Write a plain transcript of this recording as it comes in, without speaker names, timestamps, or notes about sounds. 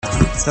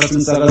thatha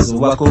umsakazo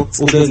wakho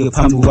ubeke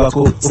phambi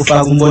kwakho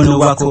ufaka umbono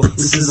wakho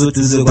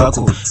isizoduze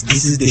kwakho.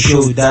 This is the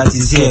show that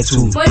is here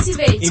to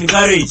motivate,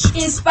 encourage,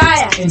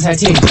 inspire,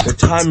 entertain. The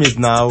time is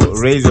now.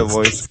 Raise your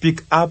voice,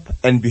 speak up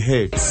and be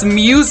heard. It's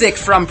music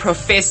from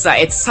Professor.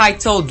 It's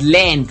titled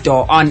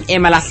Lento on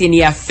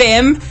Emalahleni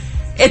FM.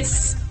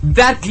 It's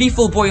that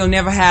gleeful boy you'll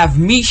never have.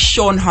 Me,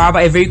 Sean Harbour.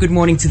 A very good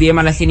morning to the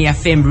Emalahleni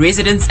FM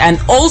residents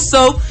and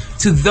also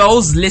to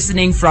those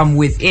listening from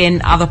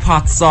within other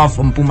parts of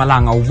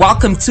Mpumalanga.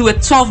 Welcome to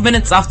it. 12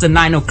 minutes after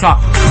 9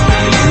 o'clock.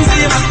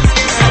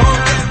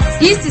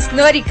 This is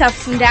Norika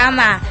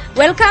Fundama.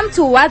 Welcome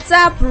to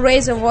WhatsApp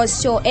Raise a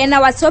Voice Show, and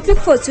our topic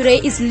for today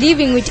is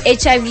living with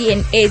HIV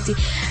and AIDS.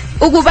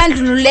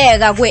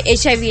 Ukubandluleka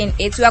kwe-HIV and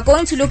AIDS. We are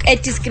going to look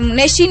at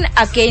discrimination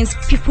against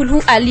people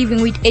who are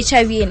living with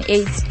HIV and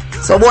AIDS.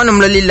 So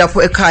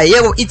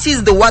it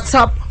is the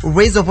WhatsApp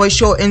Raise a Voice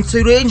Show, and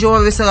today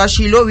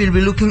we'll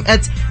be looking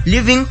at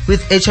living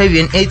with HIV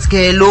and AIDS.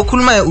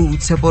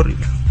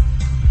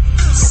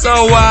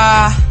 So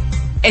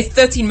it's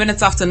 13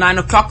 minutes after 9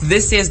 o'clock.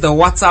 This is the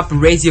WhatsApp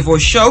Raise Your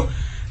Voice Show.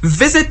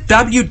 Visit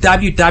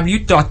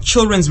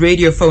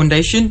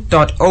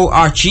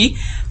www.childrensradiofoundation.org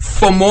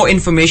for more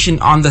information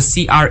on the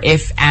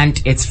CRF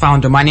and its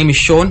founder. My name is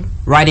Sean,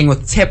 riding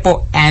with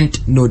Tepo and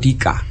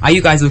Nodika. Are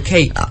you guys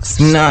okay? Great.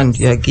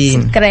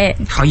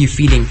 How are you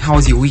feeling? How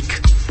was your week?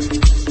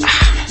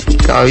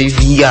 Oh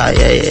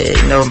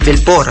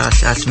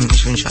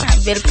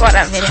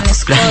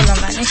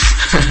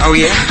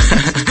yeah?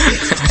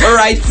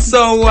 Alright,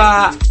 so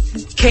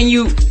can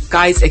you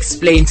guys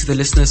explain to the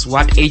listeners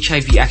what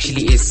HIV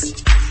actually is?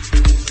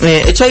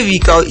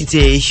 HIV is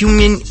a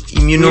human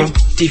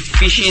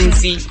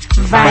immunodeficiency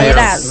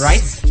virus,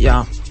 right?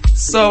 Yeah.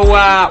 So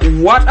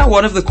what are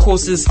one of the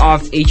causes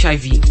of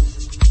HIV?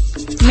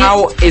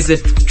 How is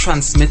it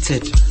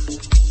transmitted?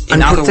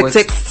 In other words,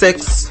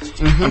 sex.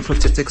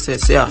 Unprotected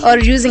sex, yeah. Or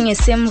using a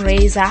same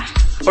razor.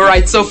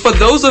 Alright, so for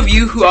those of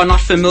you who are not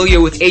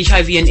familiar with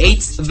HIV and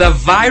AIDS, the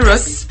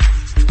virus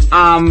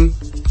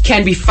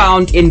can be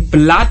found in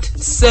blood,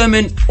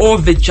 semen, or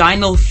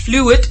vaginal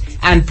fluid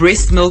and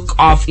breast milk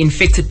of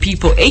infected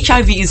people.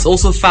 HIV is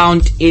also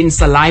found in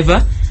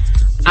saliva,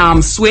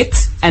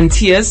 sweat, and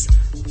tears,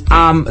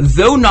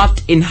 though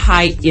not in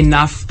high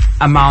enough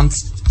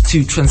amounts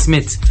to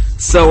transmit.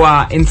 So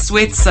in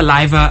sweat,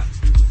 saliva,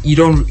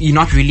 you're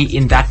not really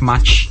in that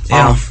much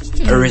of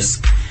a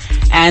risk.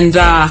 And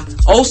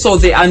also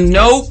there are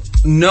no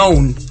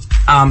known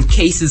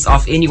cases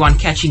of anyone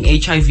catching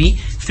HIV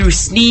through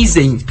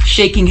sneezing,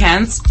 shaking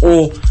hands,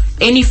 or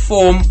any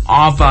form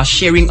of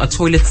sharing a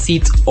toilet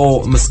seat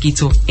or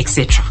mosquito,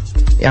 etc.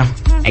 Yeah,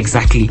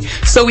 exactly.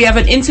 So we have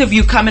an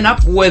interview coming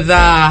up with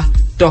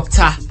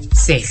Dr.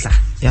 Sehla.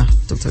 Yeah,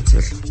 Dr.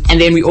 Sehla. And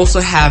then we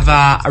also have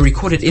a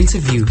recorded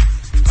interview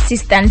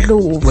Sister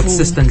Ndlovu. with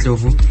Sister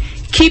Ndlovu.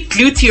 Keep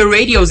glued to your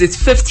radios. It's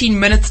 15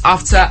 minutes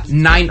after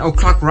 9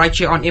 o'clock right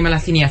here on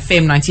Emalahleni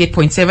FM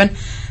 98.7,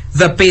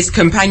 the best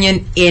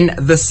companion in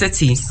the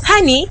city.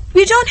 Honey,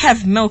 we don't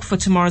have milk for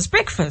tomorrow's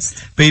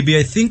breakfast. Baby,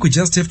 I think we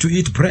just have to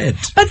eat bread.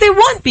 But there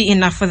won't be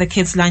enough for the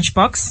kids'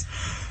 lunchbox.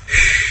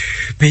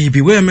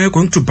 Baby, where am I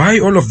going to buy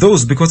all of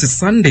those because it's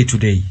Sunday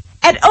today?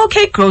 At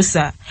OK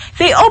Grocer,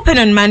 they open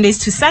on Mondays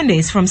to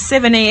Sundays from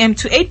 7 a.m.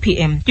 to 8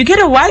 p.m. You get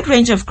a wide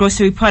range of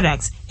grocery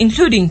products,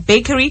 including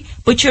bakery,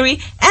 butchery,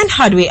 and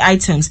hardware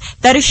items.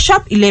 That is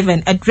Shop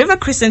 11 at River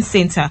Crescent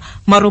Center,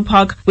 Model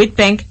Park,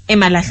 Witbank,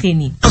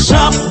 Emalahleni.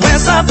 Shop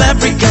West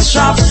Africa,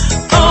 shop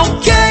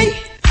OK.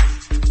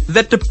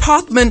 The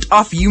Department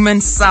of Human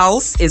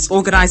Cells is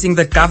organizing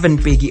the Govern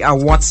Biggie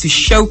Awards to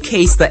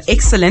showcase the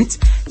excellent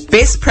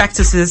best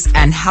practices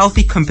and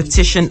healthy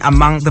competition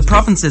among the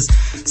provinces.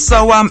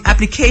 So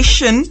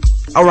applications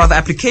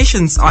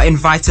are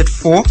invited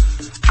for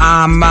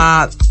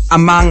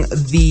among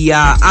the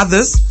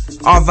others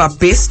of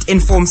Best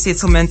Informed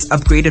Settlement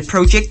Upgraded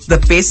Project, the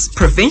Best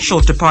Provincial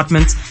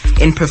Department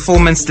in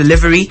Performance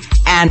Delivery,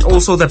 and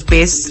also the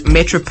Best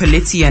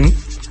Metropolitan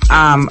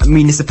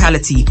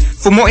Municipality.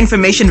 For more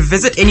information,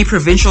 visit any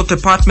provincial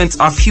department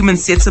of human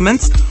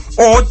settlements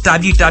or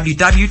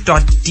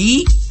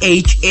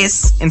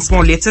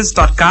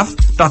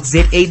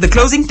www.dhs.gov.za. The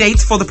closing date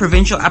for the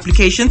provincial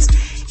applications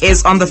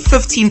is on the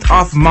 15th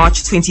of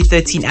March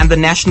 2013, and the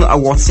national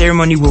award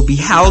ceremony will be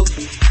held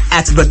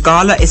at the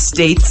Gala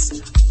Estates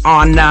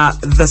on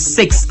the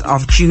 6th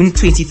of June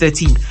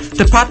 2013.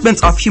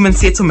 Department of Human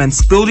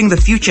Settlements, building the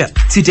future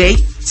today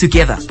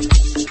together.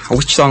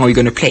 Which song are we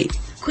going to play?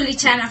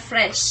 Kulichana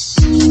Fresh.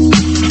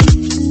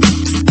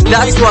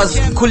 That was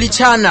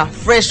Kulichana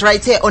Fresh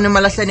right here on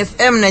Emalahleni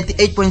FM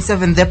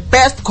 98.7, the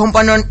best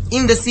companion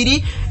in the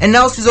city. And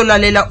now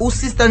sizolalela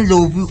uSister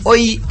Ndlovu,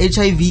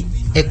 HIV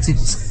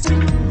activist.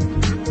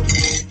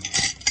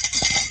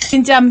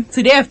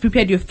 Today I've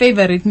prepared your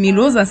favorite meal.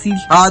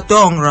 Ozasidla.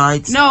 Dong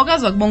right. No,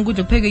 kazwa kubonga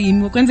ukudla kupheke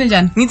yini. Kwenze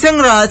njani? Ngithe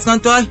right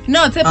ngantwa.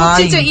 No, tsepha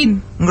utshintshe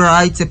in.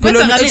 Right.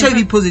 Phela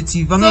HIV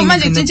positive. So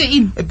manje utshintshe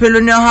in. Phela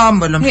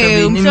niyahamba la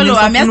mhlabeni. Umhlolo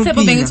wami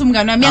yatsepha bengithi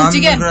umngane wami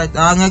ngiyajikela. Right.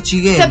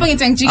 Ngiyajikela. Tsepha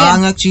ngithi ngijikela.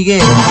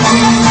 Ngiyajikela.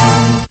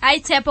 Hayi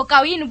Tshepo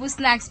kawini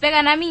busnacks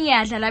beka nami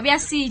ngiyadla la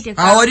buyasidle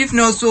ka. What if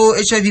no so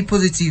HIV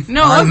positive?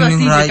 No,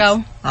 ozasidle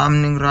kawo.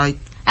 I'm right.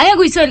 Ake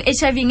kuyithola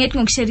HIV ngethi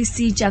ngokushare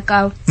isitsha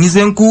kawo.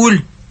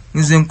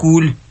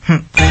 Ngizenkulu.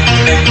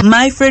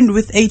 My friend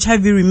with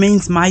HIV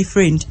remains my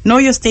friend. Know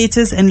your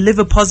status and live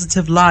a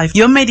positive life.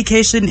 Your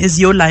medication is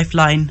your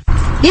lifeline.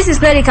 This is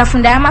Lorika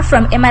Fundama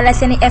from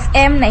Emalahleni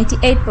FM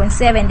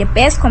 98.7, the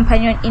best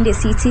companion in the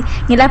city.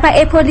 Ngilapha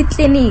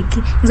ePolyclinic.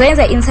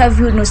 Ngizoyenza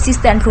interview no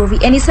Sister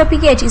Ndlovu and his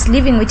topic is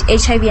living with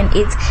HIV and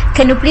AIDS.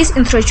 Can you please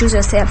introduce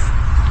yourself?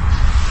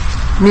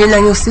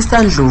 Mina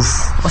ngiuSister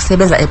Ndlovu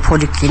osebenza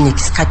ePolyclinic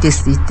isikhathi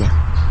eside.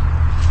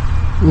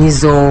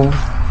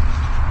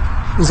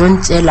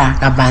 Ngizontshela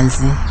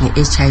kabanzi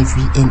ngeHIV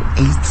and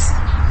AIDS.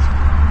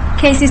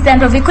 Okay, Sister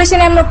Ndlovu, the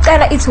question I'm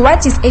lokuqala is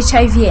what is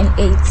HIV and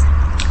AIDS?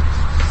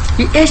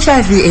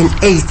 I-HIV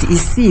and AIDS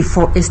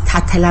isifo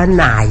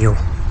esithathelanayo.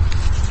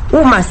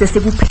 Uma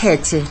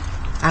sesikuphethe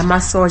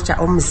amasotsha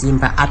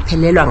omzimba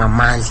aphelelwa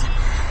ngamandla.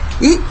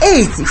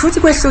 I-AIDS futhi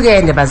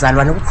kwehlukene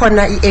bazalwane,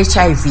 kukhona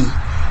i-HIV.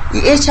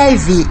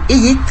 I-HIV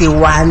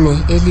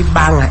iyigciwane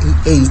elibanga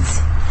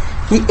i-AIDS.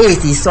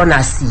 I-AIDS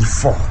isona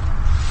sifo.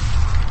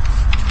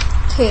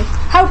 Okay,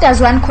 how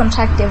does one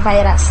contract the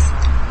virus?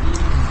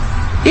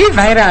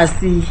 I-virus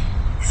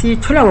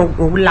siyithola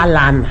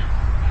ngokulalana.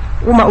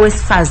 Uma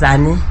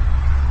owesifazane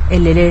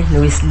elele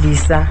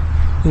nowesilisa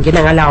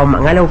ingena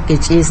ngalawo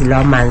ketshezi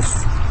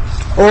lamanzi.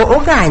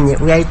 Okanye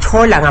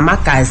uyayithola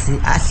ngamagazi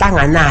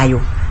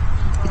ahlanganayo.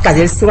 Igazi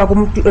elisuka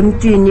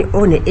emntwini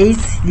one-AIDS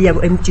liya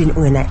emntwini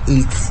ongena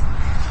AIDS.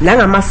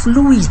 Nangama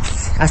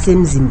fluids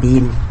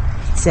asemzimbeni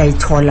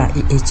siyayithola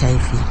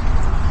i-HIV.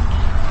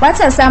 What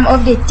are some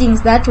of the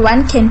things that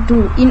one can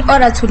do in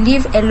order to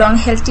live a long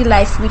healthy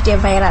life with the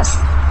virus?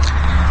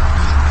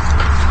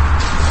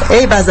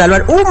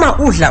 Bazalwane, uma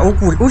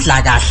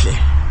udla kahle,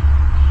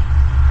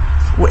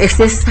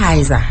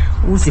 u-exercise,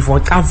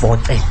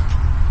 uzivocavoce,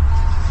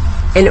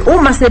 and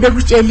uma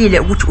sebekutshelile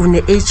ukuthi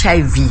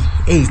une-HIV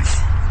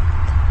AIDS,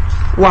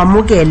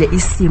 wamukele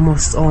isimo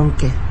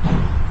sonke.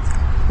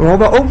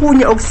 Ngoba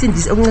okunye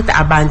okusindisa okunceda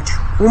abantu,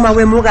 uma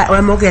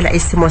wemukela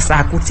isimo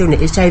sakho ukuthi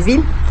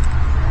une-HIV,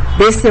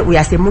 bese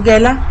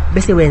uyasemukela,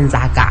 bese wenza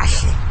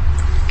kahle.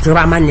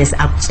 Njengoba amanesi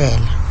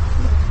akutshela.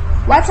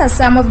 What are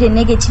some of the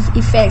negative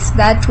effects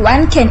that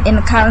one can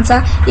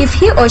encounter if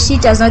he or she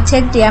does not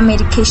take their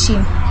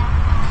medication?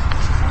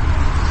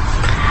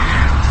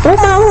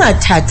 Uma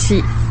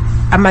ungathathi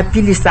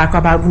amapilisi akho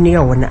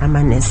abakunika wona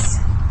amanesi,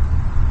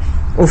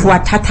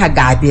 ufuwathatha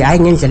kabi hayi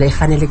ngendlela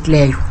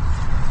efanelekileyo,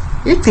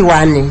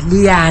 igciwane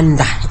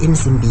liyanda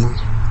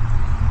emzimbeni.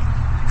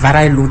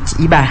 Viral load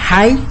iba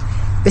high,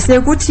 bese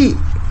kuthi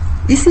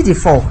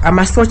i-CD4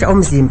 amasotsha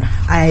omzimba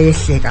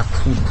ayayehleka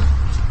kakhulu.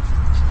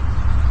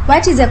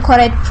 What is the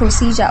correct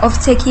procedure of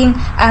taking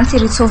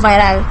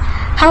antiretroviral?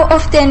 How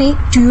often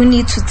do you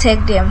need to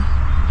take them?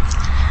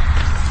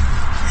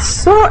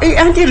 So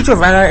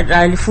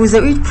i-antiretroviral fuze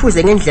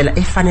uyiphuze ngendlela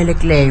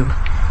efanelekileyo,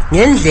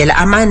 ngendlela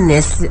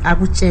amanesi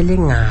akutshele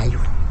ngayo.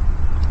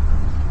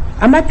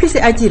 Amaphilisi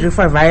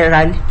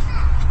antiretroviral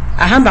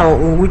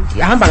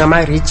ahamba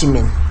ngama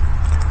regimen.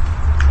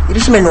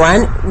 Regimen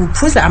 1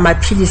 uphuza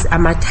amaphilisi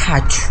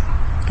amathathu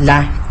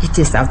la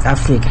South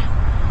Africa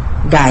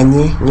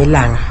kanye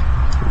ngelanga.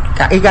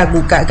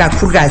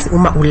 Kakhulukazi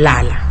uma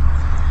ulala.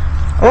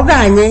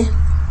 Okanye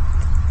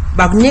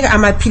bakunika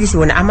amaphilisi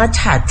wona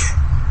amathathu.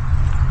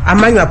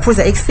 Amanye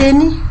waphuza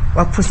ekseni,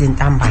 waphuza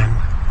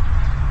entambama.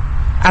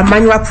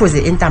 Amanye waphuza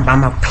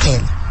entambama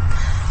kuphela.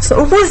 So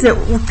ukuze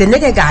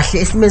ugcineke kahle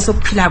esimeni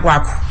sokuphila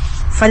kwakho,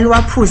 fanele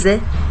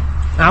waphuze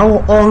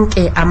ngawo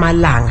onke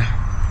amalanga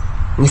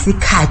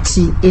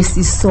ngesikhathi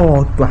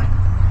esisodwa.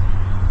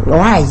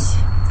 Why?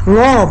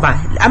 Ngoba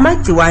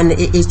amagciwane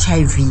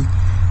e-HIV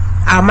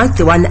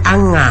amagciwane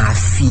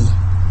angafi.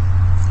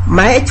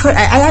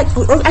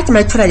 Athi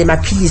mayithola le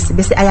maphilisi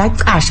bese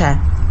ayaqasha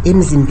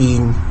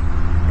emzimbeni.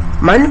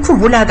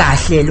 Manikhumbula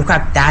kahle lokho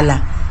akudala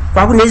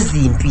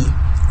kwakunezimpi,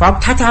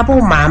 kwakuthatha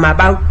abomama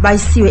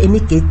bayisiwe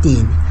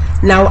emigedeni.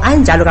 Nawo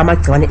anjalo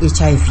kamagciwane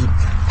HIV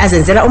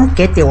azenzela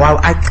umgede wawo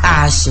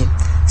aqashe.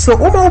 So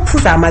uma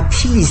uphuza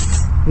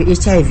amaphilisi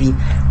we-HIV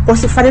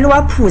kufanele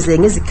waphuze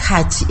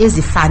ngezikhathi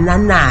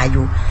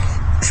ezifananayo,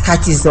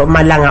 isikhathi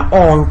zomalanga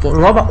onke,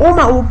 ngoba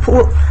uma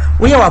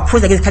uye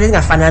waphuza ngezikhathi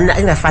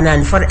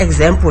ezingafanani, for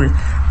example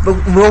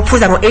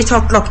uphuza ngo-8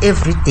 o'clock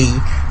every day,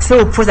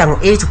 uphuza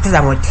ngo-8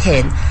 uphuza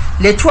ngo-10,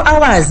 le 2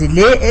 hours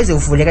le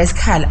ezovuleka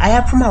isikhala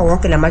ayaphuma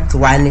wonke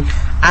lamagciwane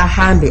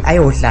ahambe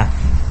ayodla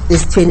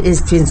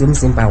ezithweni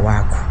zomzimba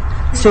wakho.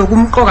 So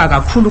kumqoka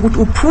kakhulu ukuthi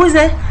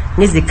uphuze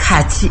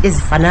ngezikhathi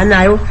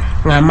ezifananayo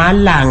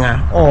ngamalanga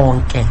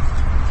onke.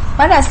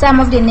 What are some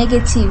of the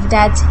negatives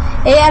that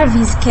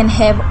ARVs can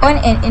have on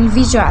an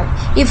individual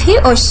if he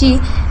or she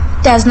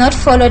does not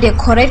follow the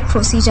correct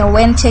procedure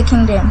when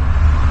taking them?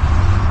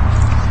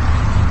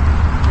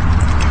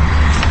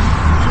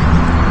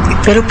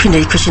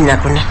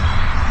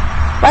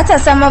 What are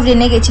some of the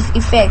negative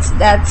effects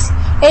that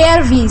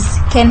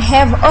ARVs can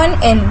have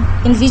on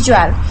an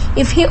individual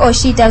if he or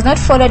she does not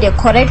follow the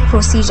correct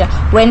procedure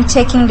when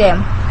taking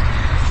them?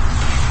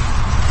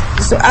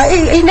 So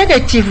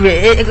negative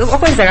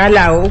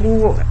okwenzakalayo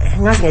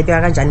ngazi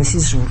ngibeka kanjani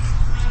isizulu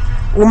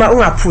uma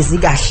ungaphuzi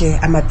kahle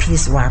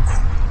amaphilisi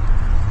wakho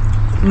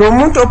lo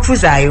muntu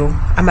ophuzayo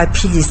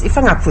amaphilisi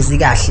ifangaphuzi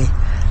kahle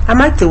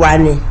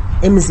amagciwane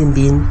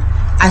emzimbeni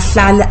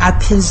ahlala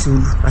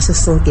aphezulu ngaso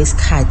sonke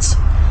isikhathi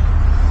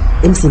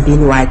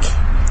emzimbeni wakhe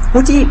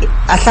uthi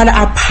ahlala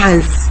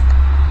aphansi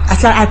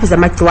ahlala aphiza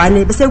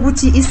amagciwane bese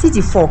kuthi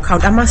i-CD4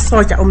 count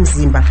amasoja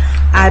omzimba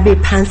abe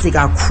phansi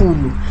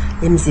kakhulu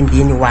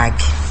emzimbeni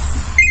wakhe.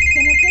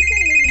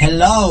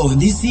 Hello,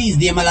 this is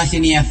the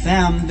Emalahleni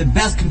FM, the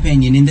best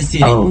companion in the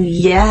city. Oh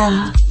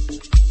yeah.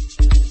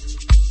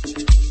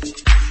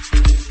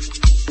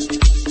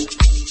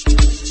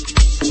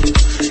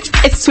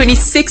 It's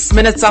 26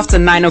 minutes after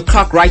 9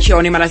 o'clock right here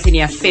on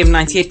Emalahleni FM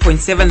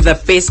 98.7, the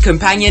best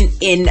companion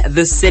in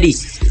the city.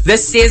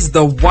 This is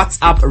the What's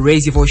Up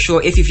Raise Your Voice show.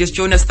 If you've just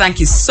joined us, thank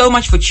you so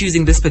much for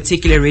choosing this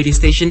particular radio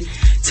station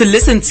to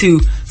listen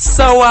to.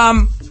 So,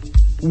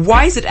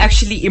 why is it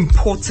actually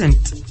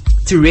important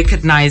to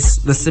recognize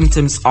the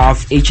symptoms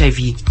of HIV?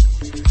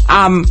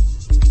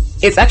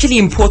 It's actually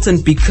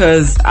important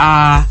because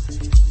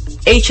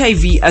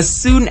HIV, as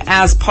soon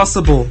as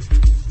possible,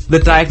 the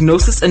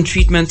diagnosis and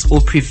treatment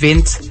will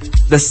prevent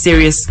the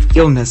serious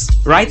illness,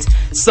 right?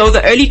 So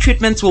the early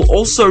treatment will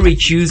also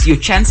reduce your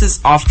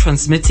chances of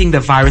transmitting the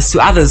virus to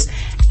others.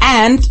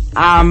 And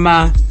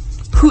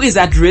who is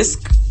at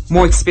risk,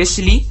 more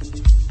especially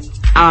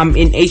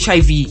in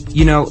HIV,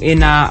 you know,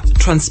 in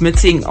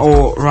transmitting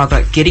or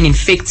rather getting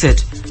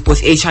infected with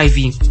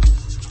HIV.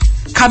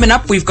 Coming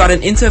up, we've got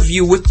an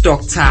interview with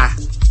Dr.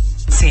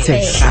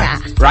 Tshela,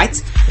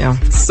 right? Yeah.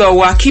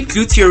 So keep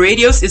glued to your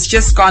radios. It's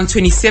just gone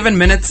 27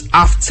 minutes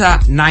after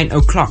 9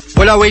 o'clock.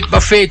 Well, I wait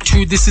buffet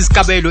too. This is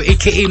Kabelo,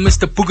 aka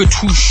Mr. Booger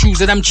Two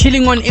Shoes, and I'm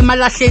chilling on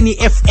Emalahleni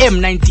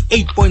FM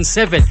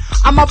 98.7.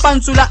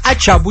 Amapansula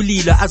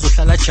ajabulile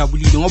azohlala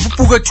ajabulile ngoba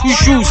Booger Two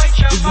Shoes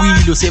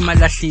ubuyilo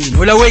seMalahleni.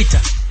 Well, I wait.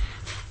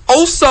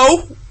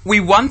 Also,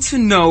 we want to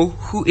know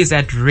who is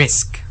at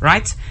risk,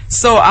 right?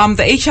 So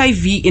the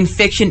HIV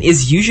infection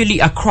is usually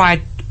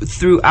acquired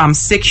through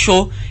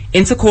sexual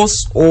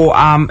intercourse or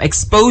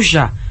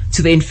exposure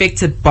to the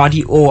infected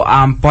body or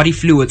body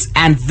fluids,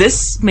 and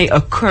this may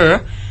occur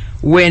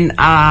when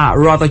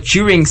rather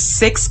during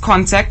sex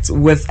contact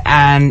with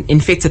an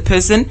infected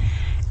person,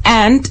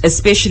 and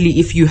especially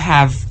if you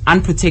have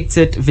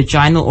unprotected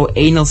vaginal or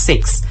anal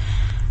sex.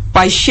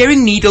 By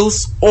sharing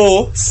needles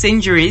or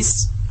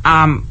syringes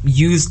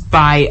used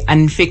by an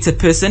infected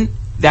person,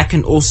 that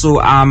can also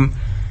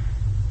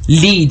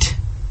lead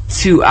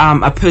to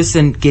a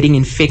person getting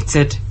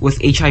infected with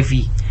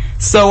HIV.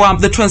 So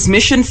the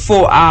transmission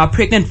for a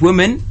pregnant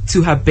woman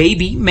to her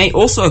baby may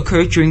also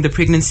occur during the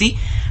pregnancy,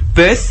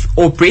 birth,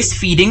 or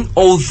breastfeeding,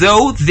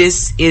 although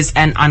this is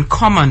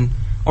uncommon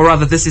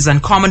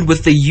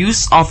with the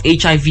use of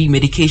HIV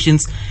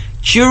medications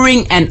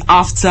during and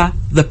after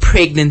the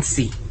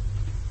pregnancy.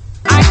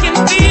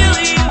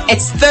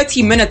 It's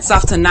 30 minutes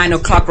after 9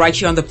 o'clock right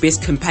here on the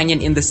best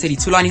companion in the city.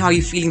 Tulani, how are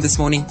you feeling this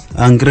morning?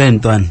 I'm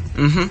great, one.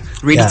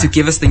 Ready to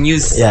give us the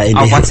news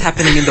of what's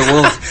happening in the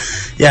world.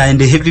 Yeah, and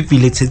the happy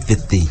belated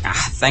birthday.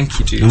 Thank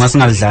you, dude. You must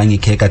not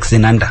cake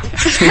aksenanda.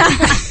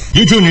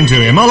 You tune into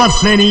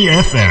Emalahleni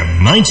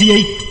FM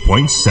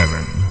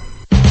 98.7.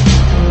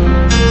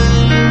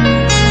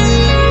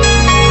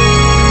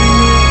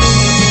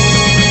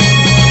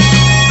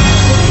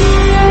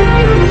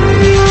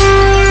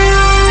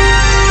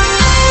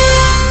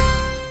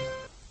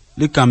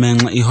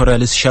 Ligamenxa ihora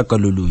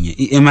lesishagalolunye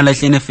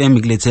iEmalahleni FM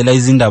ikulethela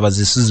izindaba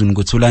zesizulu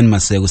ngoThulani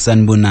Maseko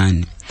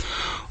sanibonani.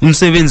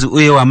 Umsebenzi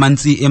uye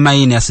wamanzi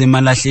emayini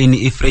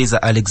yaseMalahleni eFraser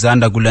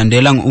Alexander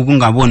kulandela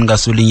ukungaboni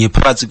ngasolinye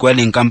phakathi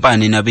kwale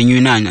nkampani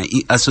nabenyunana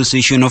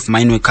iAssociation of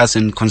Mine Workers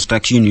and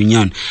Construction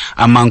Union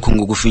amanku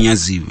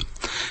ngokufinyaziwe.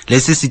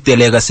 Lesi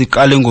siteleka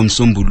siqale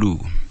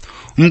ngomsombuluko.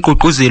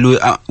 Umgqugquzeli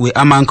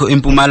weAmanko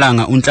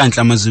eMpumalanga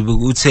uNhlanhla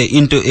Mazubu uthe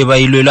into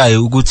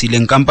ebayilwelayo ukuthi le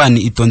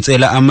nkampani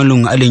idonsela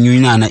amalungu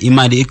alenyunyana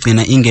imali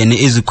egcina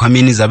ingene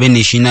ezikhwameni zabe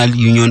National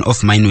Union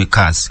of Mine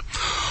Workers.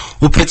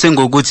 Uphethe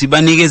ngokuthi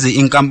banikeze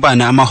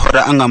inkampani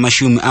amahora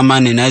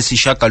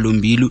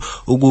angama-48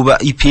 ukuba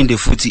iphinde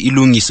futhi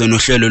ilungise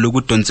nohlelo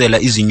lokudonsela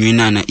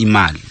izinyunyana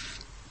imali.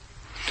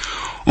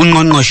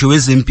 Ungqongqoshe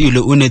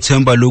wezempilo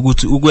unethemba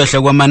lokuthi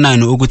ukwehla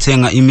kwamanani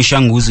okuthenga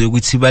imishanguzo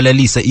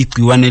yokuthibalalisa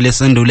igciwane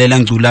lesandulela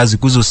ngculazi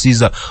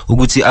kuzosiza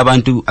ukuthi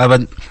abantu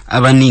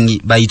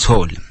abaningi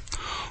bayithole.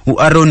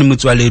 uAaron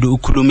Mutwaledi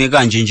ukhulume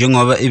kanje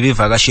njengoba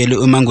ebevakashele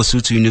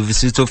eMangosuthu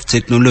University of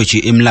Technology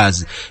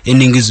eMlazi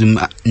eningizimu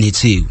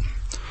neTheku.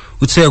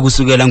 Uthe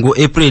kusukela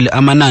ngo-April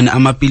amanani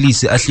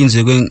amapilisi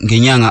ahlinzekwe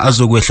ngenyanga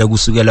azokwehla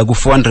kusukela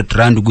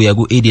ku-R400 kuya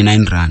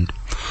ku-R89.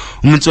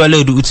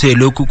 Umtswaledi uthe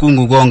lokhu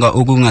kungukonga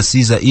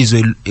okungasiza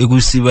izwe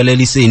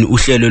ekusibaleliseni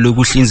uhlelo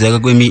lokuhlinzeka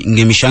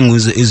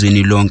ngemishanguzo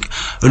ezweni lonke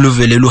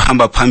oluvele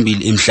luhamba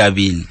phambili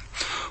emhlabeni.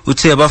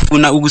 Uthe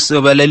bafuna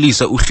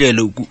ukusabalalisa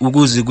uhlelo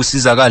ukuze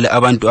kusizakale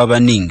abantu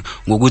abaningi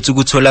ngokuthi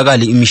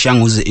kutholakale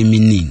imishanguzo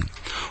eminingi.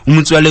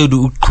 Umtswaledi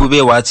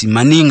uqhube wathi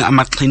maningi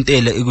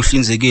amaxhentela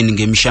ekuhlinzekeni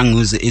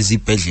ngemishanguzo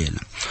ezibhedlela.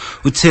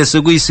 Uthe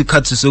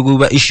sekuyisikhathi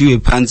sokuba ishiwe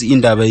phansi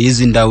indaba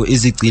yezindawo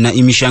ezigcina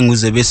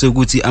imishanguzo bese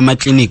ukuthi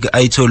amakliniki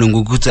ayithole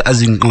ngokuthi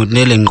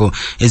azinqonele ngqo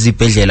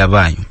ezibhedlela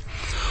bayo.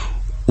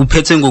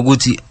 Uphethe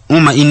ngokuthi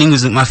uma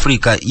iNingizimu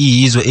Afrika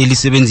iyizwe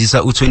elisebenzisa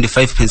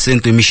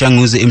u25%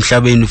 wemishanguzo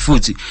emhlabeni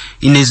futhi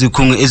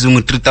inezikhungo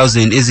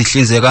ezingu-3000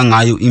 ezihlinzeka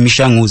ngayo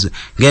imishanguzo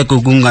ngeke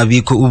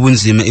kungabikho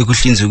ubunzima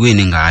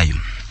ekuhlinzekweni ngayo.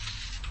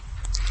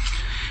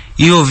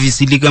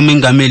 Ihhovisi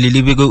likaMengameli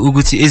libike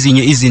ukuthi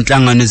ezinye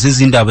izinhlangano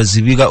zezindaba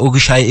zibika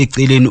okushaya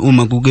eceleni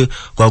uma kuke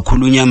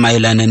kwakhulunywa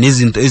mayelana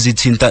nezinto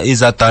ezithinta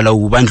ezadala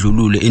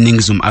ubandlululo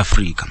eNingizimu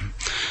Afrika.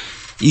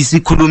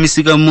 Isikhulumi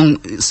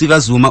sika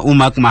Zuma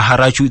uMark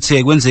Maharaj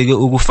uthe kwenzeke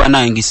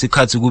ukufanayo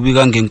ngesikhathi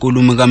kubika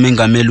ngenkulumo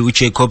kaMengameli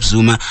uJacob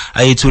Zuma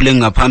ayethule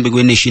ngaphambi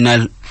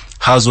kweNational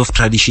House of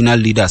Traditional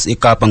Leaders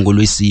eKapa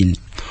ngoLwesine.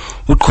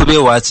 Uqhube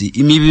wathi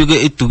imibiko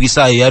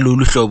edukisayo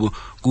yalolu hlobo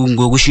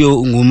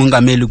ngokushiyo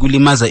nguMengameli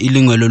kulimaza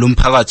ilungelo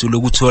lomphakathi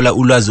lokuthola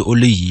ulwazi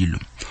oluyilo.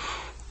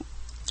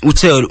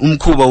 Uthe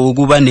umkhuba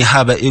wokuba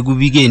nehaba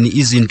ekubikeni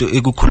izinto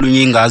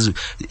ekukhulunywe ngazo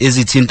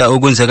ezithinta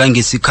okwenzeka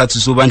ngesikhathi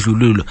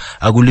sobandlululo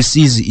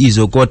akulisizi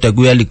izwe kodwa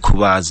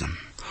kuyalikhubaza.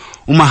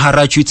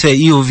 uMaharaj uthe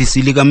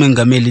ihhovisi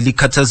likaMengameli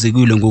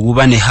likhathazekile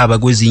ngokuba nehaba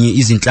kwezinye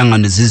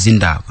izinhlangano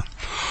zezindaba.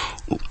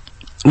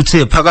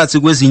 Uthe phakathi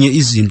kwezinye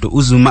izinto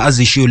uZuma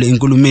azishiyile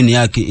enkulumeni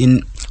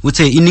yakhe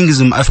uthe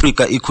iNingizimu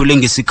Afrika ikhule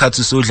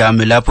ngesikhathi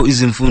sodlame lapho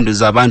izimfundo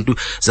zabantu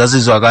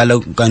zazizwakala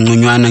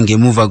kanconywana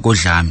ngemuva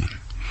kodlame.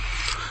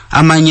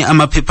 Amanye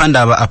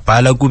amaphephandaba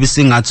abhala kube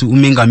sengathi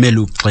uMengameli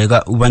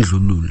ugxeka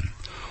ubandlululo.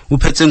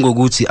 Uphethe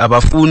ngokuthi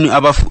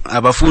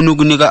abafuni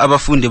ukunika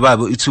abafundi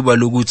babo ithuba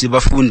lokuthi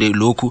bafunde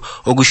lokhu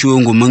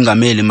okushiwo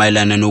nguMengameli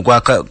mayelana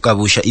nokwakha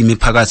kabusha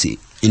imiphakathi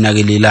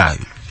inakelelayo.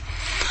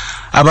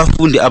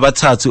 Abafundi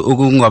abathathu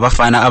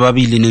okungabafana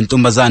ababili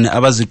nentombazane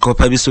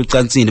abaziqopha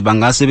besocansini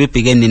bangase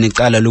bebhekene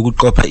necala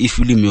lokuqopha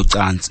ifilimu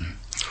yocansi.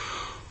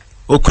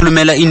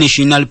 Okhulumela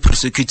iNational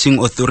Prosecuting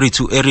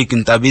Authority Eric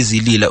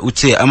Ntabezilila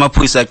uthe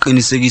amaphoyisa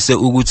aqinisekise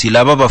ukuthi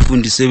laba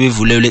bafundi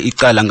sebevulelwe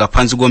icala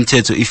ngaphansi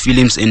komthetho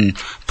iFilms and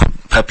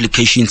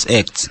Publications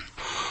Act.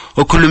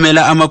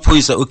 Okhulumela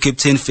amaphoyisa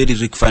uCaptain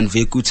Frederick van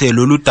Wyk uthe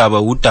lolu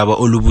daba udaba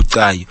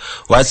olubucayi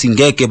wathi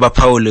ngeke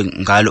baphawule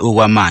ngalo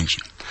okwamanje.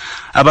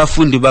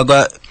 Abafundi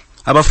baka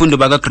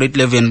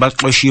grade 11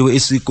 baxoshiwe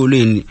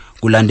esikoleni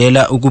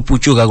kulandela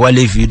ukuphutshuka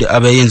kwale video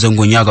abayenza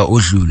ngonyaka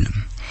odlule.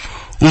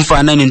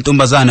 Umfana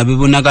nentombazana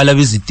bebonakala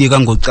bezitika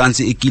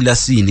ngocansi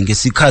ekilasini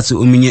ngesikhathi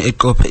omunye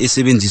eqopha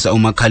esebenzisa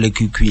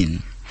umakhalekhukhwini.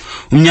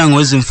 Umnyango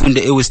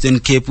wezemfundo eWestern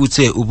Cape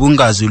uthe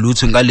ubungazi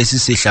lutho ngalesi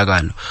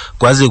sehlakalo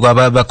kwaze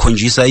kwaba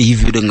bakhonjisa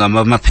ivideo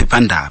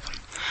ngamaphephandaba.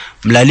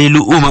 Mlaleli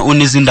uma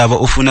unezindaba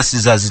ofuna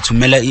sizazi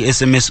thumela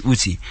iSMS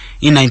uthi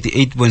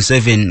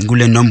i98.7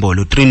 kule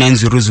nombolo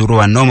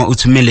 39001 noma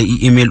uthumele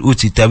i-email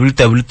uthi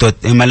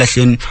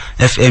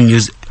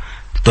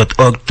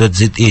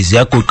www.emalahleni.fmnews.org.za.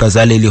 ziyaguqa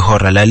zaleli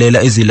hora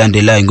lalela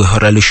ezilandelayo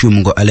ngehora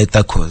leshumi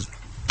ngo-Aleta Khoza.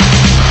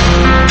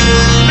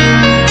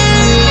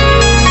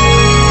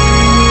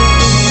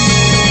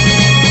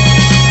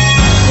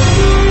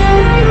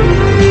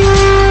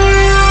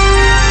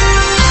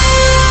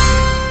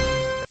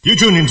 You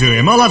tune into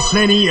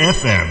Emalahleni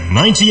FM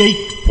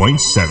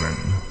 98.7.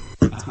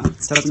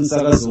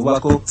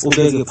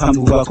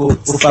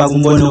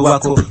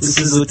 This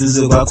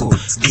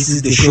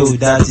is the show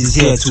that is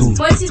here to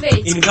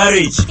motivate,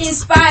 encourage,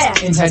 inspire,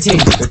 entertain.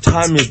 The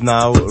time is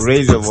now.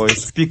 Raise your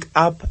voice, speak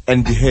up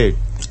and be heard.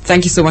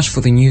 Thank you so much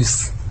for the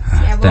news.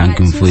 Thank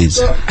you,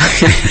 please.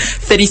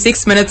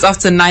 36 minutes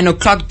after 9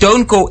 o'clock.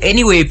 Don't go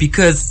anywhere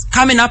because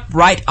coming up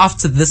right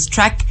after this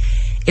track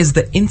is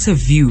the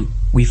interview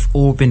we've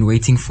all been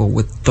waiting for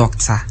with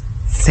Dr.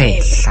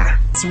 Thehla.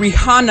 It's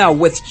Rihanna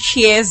with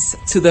Cheers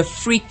to the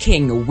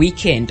Freaking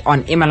Weekend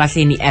on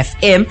Emalahleni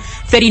FM.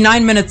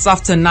 39 minutes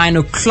after 9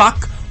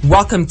 o'clock.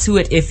 Welcome to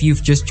it if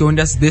you've just joined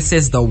us. This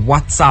is the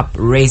What's Up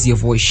Raise Your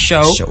Voice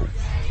show.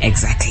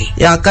 Exactly.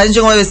 Yeah,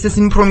 kanjengoba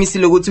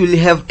besesimpromisile ukuthi we'll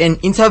have an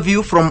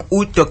interview from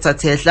Dr.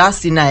 Thehla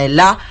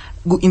Sinaela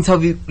ku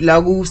interview la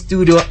ku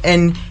studio.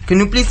 And can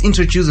you please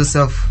introduce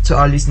yourself to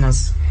our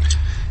listeners?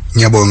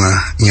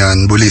 Ngiyabonga,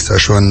 ngiyanibulisa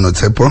Shwan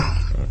Notepo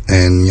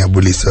and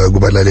ngiyabulisa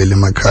kubalaleli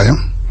emakhaya.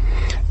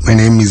 My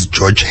name is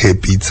George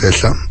Happy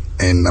Thehla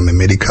and I'm a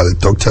medical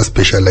doctor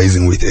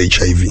specializing with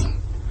HIV.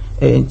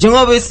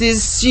 Njengoba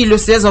sisilo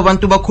siyeza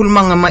abantu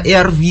bakhuluma ngama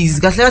ARVs,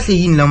 kahle kahle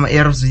yini lama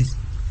ARVs?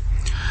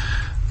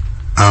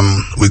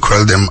 We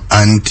call them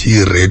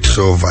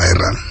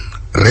antiretroviral.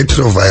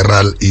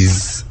 Retroviral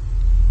is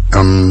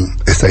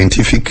a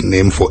scientific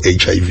name for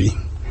HIV.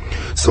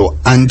 So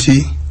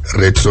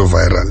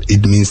antiretroviral,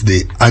 it means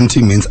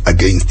anti means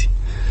against.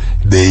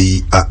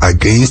 They are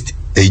against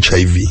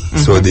HIV.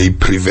 So they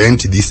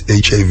prevent this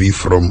HIV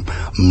from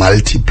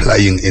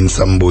multiplying in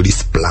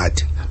somebody's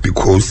blood,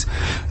 because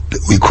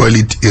we call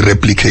it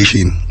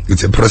replication.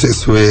 It's a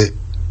process where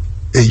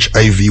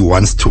HIV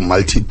wants to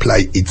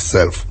multiply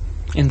itself,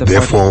 in the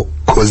therefore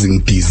causing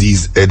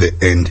disease at the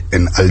end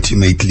and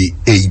ultimately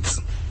AIDS.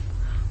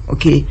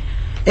 Okay.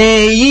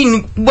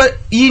 Yini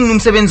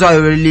umsebenzi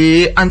wayo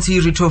le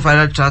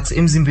antiretroviral drugs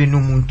emzimbeni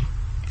womuntu?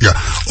 Yeah,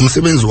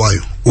 umsebenzi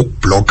wayo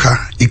ukublocker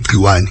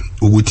igciwane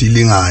ukuthi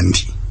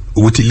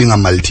linga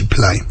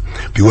multiply,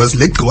 because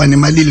le gciwane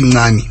malili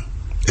lincane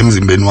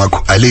emzimbeni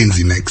wakho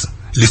alenzi next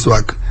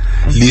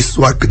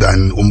liswag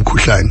than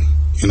umkhuhlane,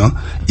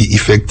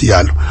 i-effect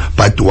yalo.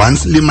 But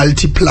once li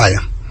multiply,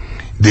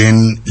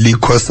 then li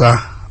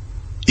causa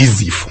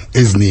izifo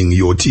eziningi,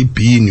 your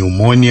TB,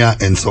 pneumonia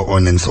and so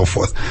on and so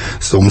forth.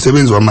 So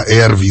umsebenzi wama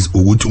ARVs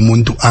ukuthi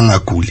umuntu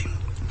angaguli,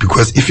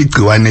 because if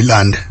igciwane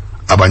landa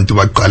abantu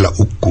baqala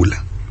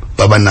ukugula,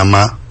 baba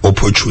nama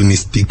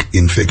opportunistic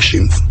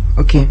infections.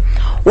 Okay.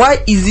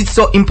 Why is it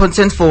so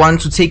important for one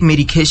to take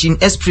medication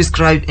as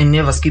prescribed and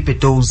never skip a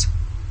dose?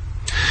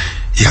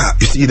 Yeah,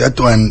 you see that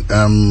one,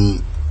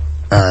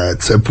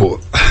 Tsepo,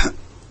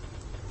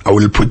 I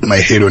will put my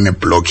head on a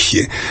block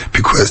here,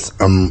 because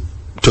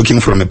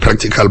talking from a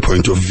practical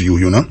point of view,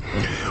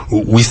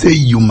 we say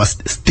you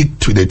must stick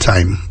to the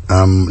time.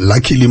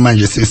 Luckily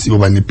manje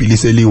sesiyoba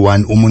nepilisi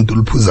eli-1 umuntu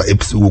uliphuza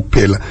ebusuku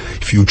kuphela.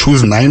 If you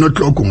choose 9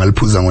 o'clock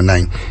ungaliphuza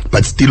ngo-9,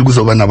 but still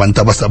kuzoba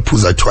nabantu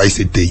abasaphuza twice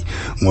a day,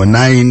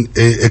 ngo-9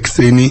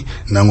 ekseni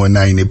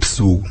nango-9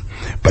 ebusuku.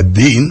 But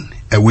then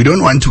we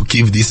don't want to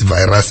give this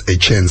virus a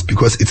chance,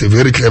 because it's a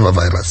very clever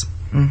virus.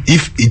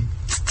 If it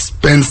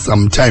spends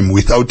some time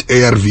without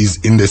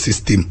ARVs in the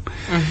system,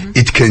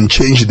 it can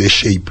change the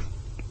shape.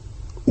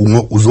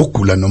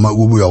 Uzokula noma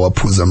ubuya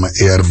waphuza ama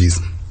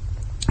ARVs.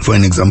 For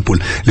an example,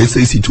 let's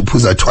say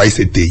situphuza twice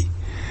a day.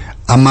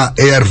 Ama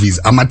ARVs,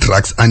 ama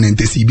drugs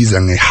anento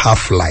esibiza nge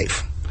half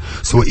life.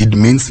 So it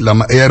means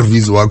lama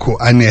ARVs wako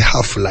ane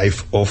half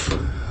life of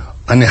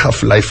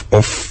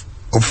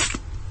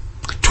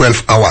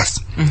 12 hours.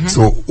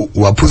 So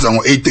waphuza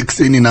ngo-8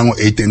 ekseni nango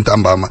 8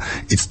 entambama,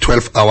 it's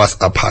 12 hours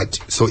apart.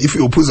 So if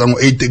you phuza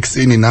ngo-8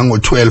 ekseni nango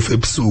 12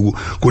 ebusuku,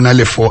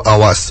 kunale 4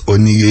 hours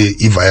onike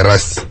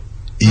i-virus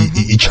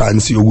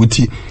i-chance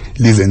yokuthi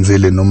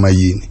lizenzele noma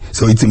yini.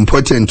 So it's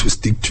important to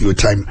stick to your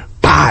time.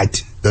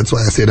 But that's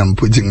why I said I'm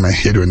putting my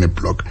head on a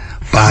block.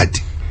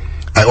 But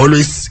I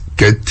always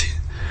get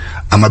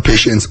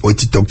patients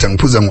othi doctor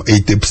ngiphuza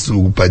ngo-8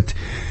 ebusuku, but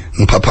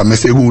ngiphaphame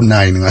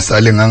ku-9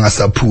 ngasale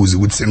ngangasaphuzi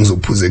ukuthi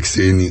sengizophuza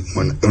ekseni.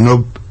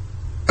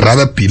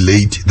 Rather be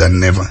late than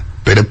never.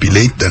 Better be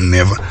late than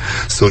never.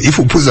 So if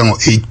uphuza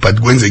ngo-8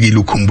 but kwenzekile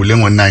ukhumbule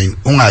ngo-9,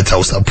 ungathi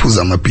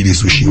awusaphuza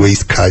amapilisi ushiwe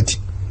isikhathi.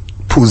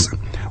 Phuza.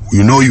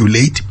 You're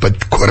late,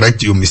 but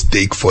correct your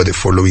mistake for the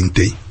following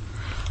day.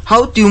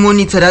 How do you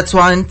monitor that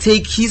one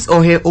take his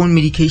or her own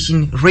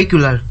medication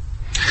regular?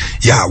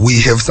 Yeah,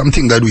 we have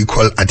something that we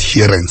call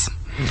adherence.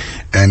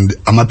 And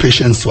our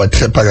patients were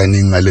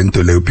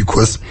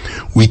because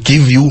we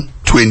give you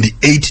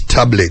 28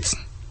 tablets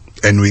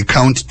and we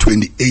count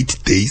 28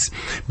 days.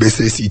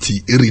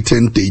 Basically,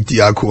 return date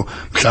yako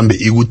mhlambe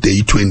iku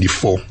day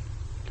 24.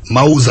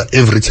 Mauza,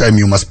 every time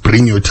you must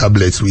bring your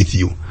tablets with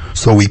you.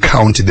 So we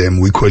count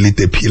them, we call it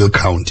a pill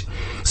count.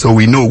 So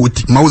we know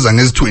with Mauzang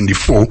is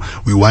 24,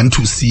 we want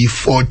to see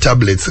 4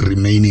 tablets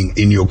remaining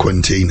in your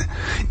container.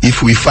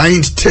 If we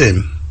find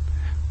 10,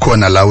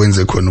 kon allowance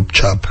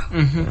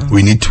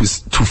we need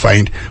to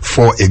find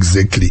 4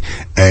 exactly.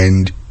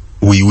 And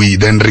we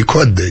then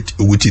record that,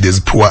 which there's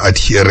poor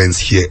adherence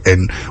here,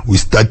 and we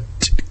start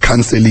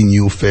counseling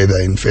you further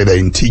and further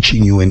and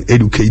teaching you and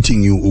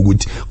educating you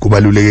ukuthi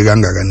kubaluleke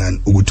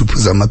kangakanani ukuthi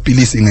uphuza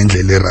amapilisi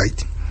ngendlela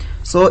right.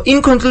 So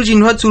in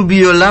conclusion, what will be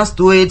your last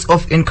words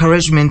of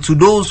encouragement to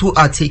those who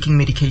are taking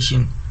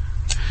medication?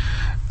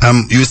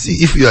 You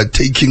see, if you are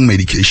taking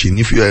medication,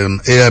 if you are on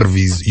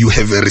ARVs, you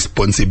have a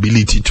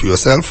responsibility to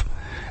yourself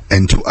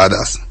and to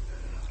others.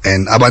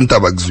 And abantu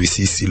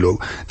abakuzwisisi lo.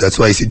 That's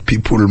why I said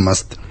people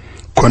must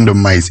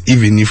condomize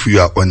even if you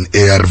are on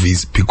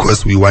ARVs,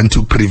 because we want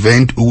to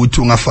prevent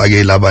ukuthi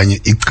ungafakela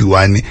abanye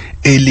igciwane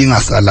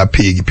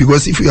elingasalapheki.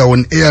 Because if you are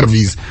on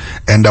ARVs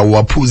and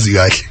awaphuzi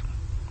kahle,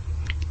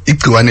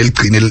 igciwane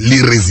ligcine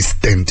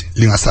li-resistant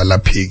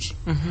lingasalapheki.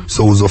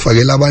 So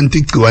uzofakela abantu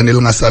igciwane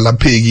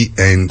lingasalapheki,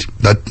 and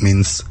that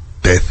means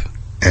death.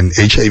 And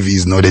HIV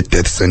is not a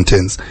death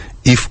sentence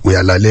if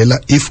uyalalela,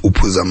 if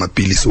uphuza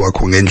amapilisi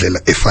wakho ngendlela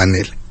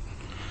efanele.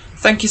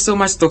 Thank you so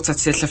much, Dr.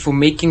 Tsetla, for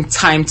making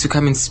time to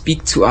come and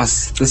speak to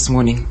us this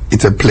morning.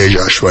 It's a pleasure,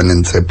 Ashwan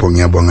and Tsepo.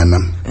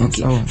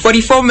 Okay.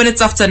 44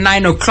 minutes after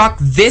 9 o'clock,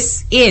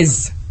 this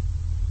is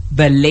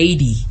the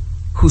lady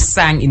who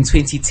sang in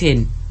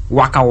 2010,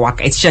 Waka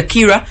Waka. It's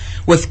Shakira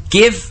with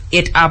Give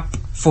It Up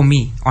For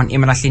Me on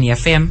Emalahleni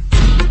FM.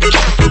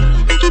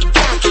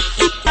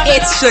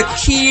 It's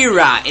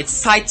Shakira.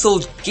 It's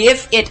titled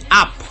Give It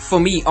Up for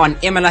me on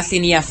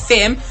Emalahleni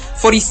FM,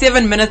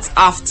 47 minutes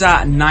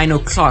after 9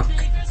 o'clock.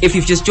 If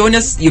you've just joined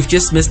us, you've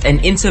just missed an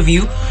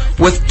interview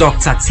with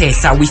Dr.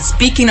 Tehla. We're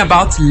speaking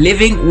about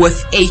living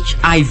with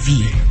HIV.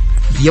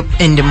 Yep,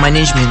 and the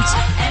management.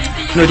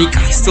 Norika,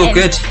 still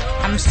good?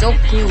 I'm so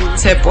good.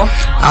 Tepo?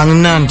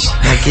 Angnand.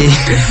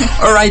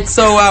 Okay. All right,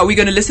 so we're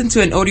going to listen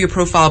to an audio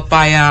profile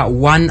by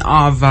one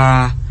of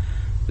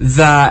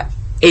the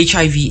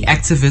HIV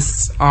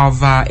activists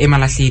of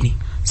Emalahleni.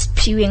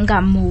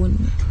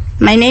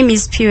 My name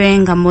is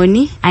Piwe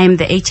Ngamoni. I am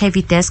the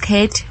HIV desk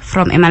head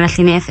from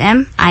Emalahleni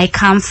FM. I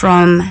come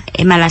from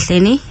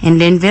Emalahleni in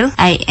Lenville.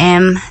 I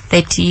am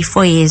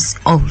 34 years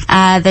old.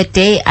 The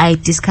day I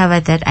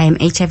discovered that I am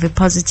HIV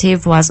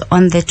positive was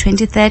on the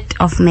 23rd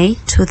of May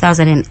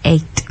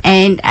 2008.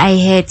 And I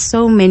had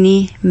so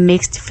many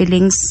mixed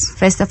feelings.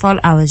 First of all,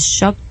 I was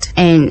shocked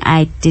and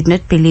I did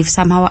not believe.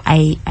 Somehow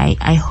I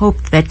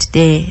hoped that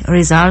the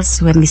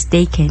results were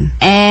mistaken.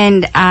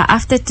 And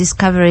after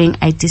discovering,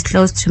 I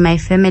disclosed to my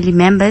family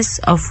members,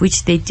 of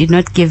which they did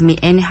not give me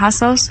any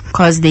hassles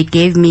because they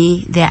gave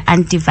me their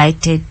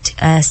undivided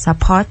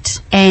support,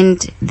 and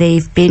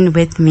they've been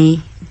with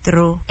me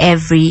through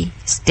every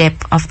step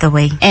of the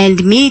way.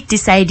 And me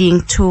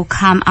deciding to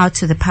come out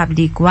to the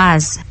public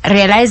was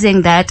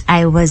realizing that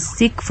I was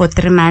sick for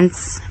 3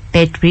 months,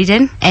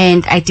 bedridden,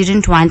 and I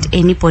didn't want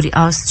anybody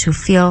else to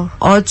feel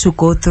or to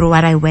go through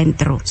what I went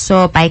through.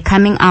 So by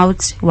coming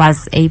out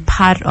was a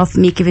part of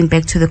me giving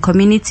back to the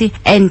community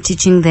and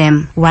teaching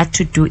them what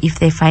to do if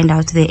they find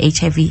out they're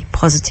HIV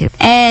positive.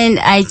 And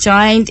I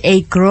joined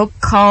a group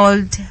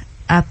called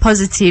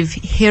Positive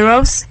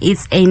Heroes.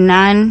 It's a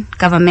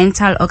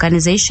non-governmental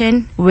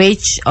organization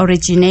which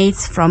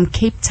originates from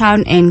Cape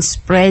Town and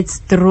spreads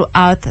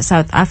throughout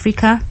South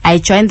Africa. I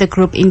joined the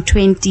group in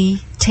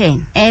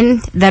 2010,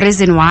 and the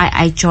reason why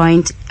I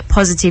joined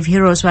Positive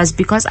Heroes was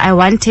because I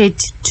wanted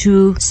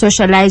to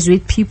socialize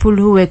with people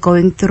who were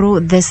going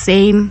through the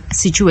same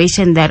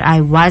situation that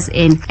I was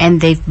in, and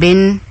they've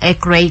been a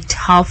great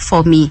help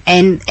for me.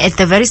 And at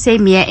the very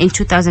same year, in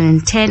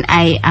 2010,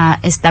 I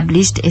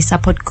established a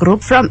support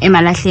group from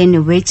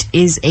Emalahleni, which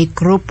is a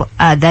group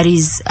that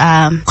is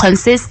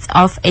consists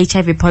of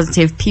HIV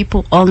positive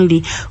people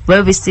only,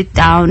 where we sit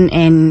down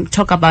and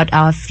talk about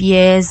our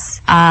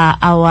fears,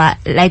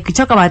 we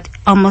talk about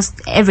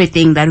almost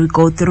everything that we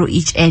go through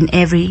each and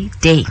every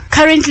day.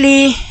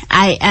 Currently,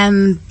 I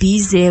am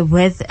busy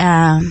with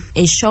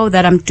a show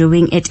that I'm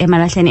doing at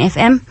Emalahleni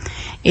FM.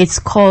 It's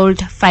called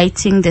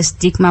Fighting the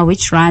Stigma,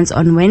 which runs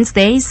on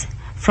Wednesdays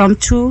from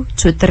 2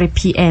 to 3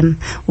 p.m.,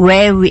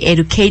 where we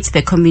educate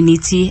the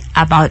community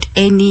about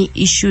any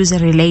issues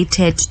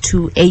related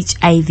to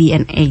HIV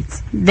and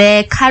AIDS.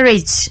 The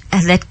courage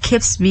that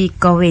keeps me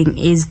going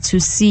is to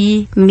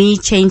see me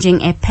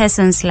changing a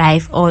person's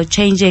life or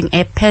changing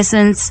a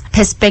person's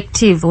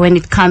perspective when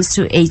it comes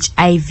to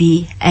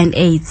HIV and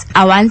AIDS.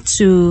 I want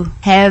to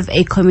have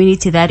a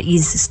community that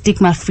is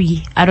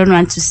stigma-free. I don't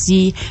want to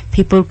see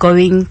people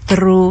going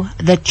through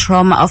the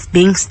trauma of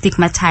being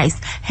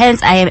stigmatized.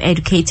 Hence, I am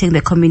educating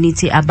the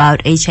community about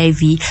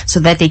HIV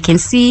so that they can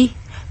see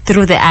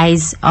through the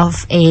eyes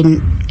of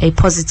a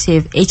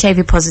positive,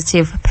 HIV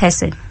positive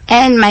person.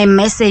 And my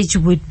message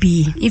would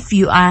be, if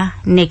you are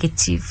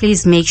negative,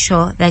 please make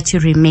sure that you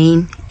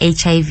remain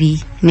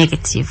HIV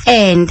negative.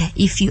 And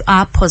if you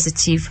are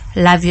positive,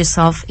 love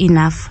yourself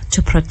enough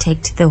to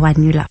protect the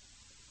one you love.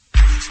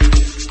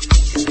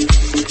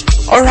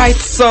 All right,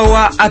 so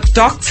a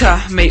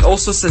doctor may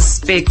also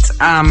suspect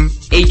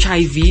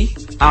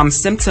HIV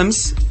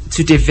symptoms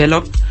to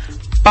develop,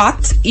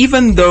 but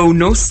even though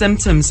no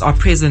symptoms are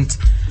present,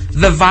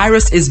 the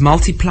virus is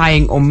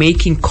multiplying or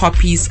making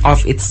copies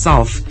of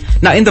itself.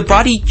 Now, in the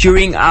body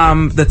during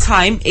the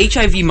time,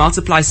 HIV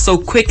multiplies so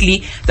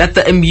quickly that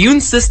the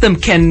immune system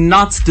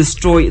cannot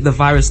destroy the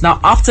virus. Now,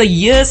 after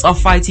years of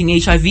fighting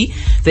HIV,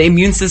 the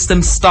immune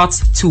system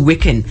starts to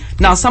weaken.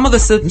 Now, some of the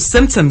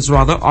symptoms,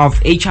 of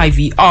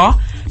HIV are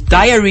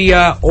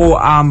diarrhea or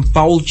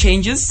bowel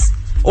changes,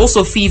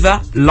 also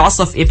fever, loss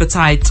of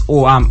appetite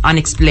or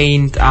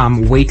unexplained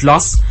weight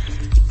loss,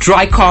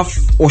 dry cough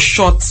or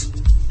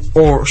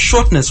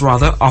shortness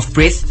of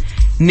breath,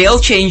 nail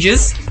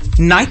changes,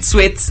 night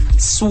sweats,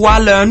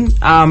 swollen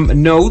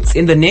nodes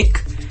in the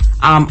neck,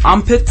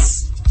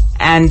 armpits,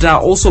 and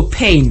also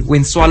pain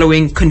when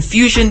swallowing,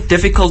 confusion,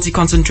 difficulty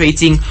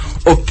concentrating,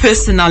 or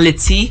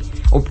personality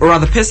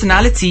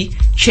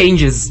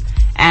changes,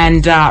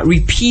 and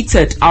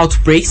repeated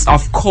outbreaks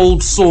of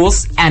cold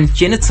sores and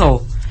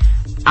genital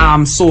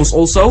sores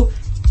also,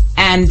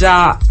 and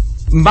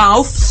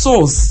mouth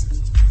sores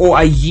or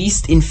a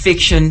yeast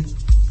infection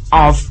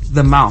of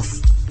the mouth.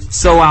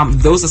 So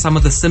those are some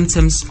of the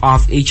symptoms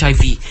of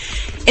HIV.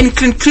 In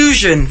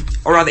conclusion,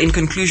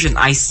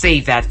 I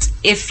say that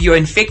if you're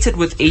infected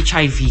with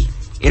HIV,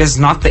 it is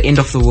not the end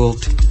of the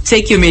world.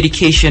 Take your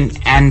medication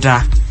and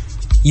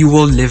you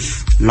will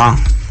live long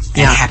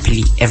and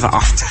happily ever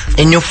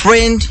after. And your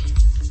friend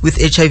with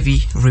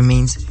HIV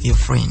remains your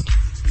friend.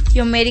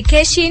 Your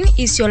medication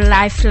is your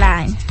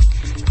lifeline.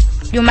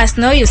 You must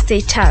know your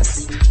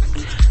status.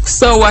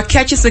 So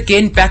catch us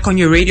again back on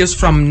your radios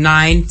from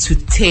 9 to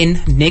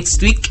 10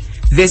 next week.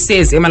 This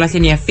is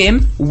Emalahleni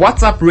FM.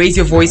 What's Up, Raise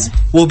Your Voice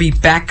will be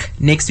back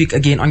next week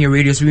again on your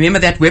radios. Remember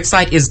that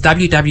website is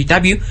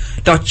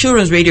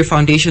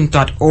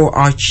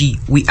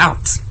www.childrensradiofoundation.org. We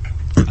out.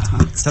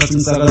 Thatha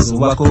umsakazo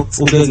wakho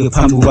ubeke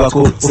phambi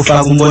kwakho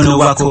ufaka umbono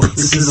wakho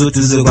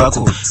isizoduze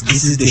kwakho.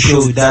 This is the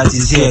show that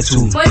is here to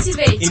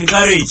motivate,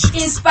 encourage,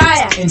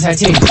 inspire,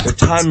 entertain. The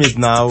time is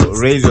now.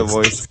 Raise your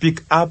voice,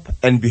 speak up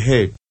and be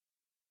heard.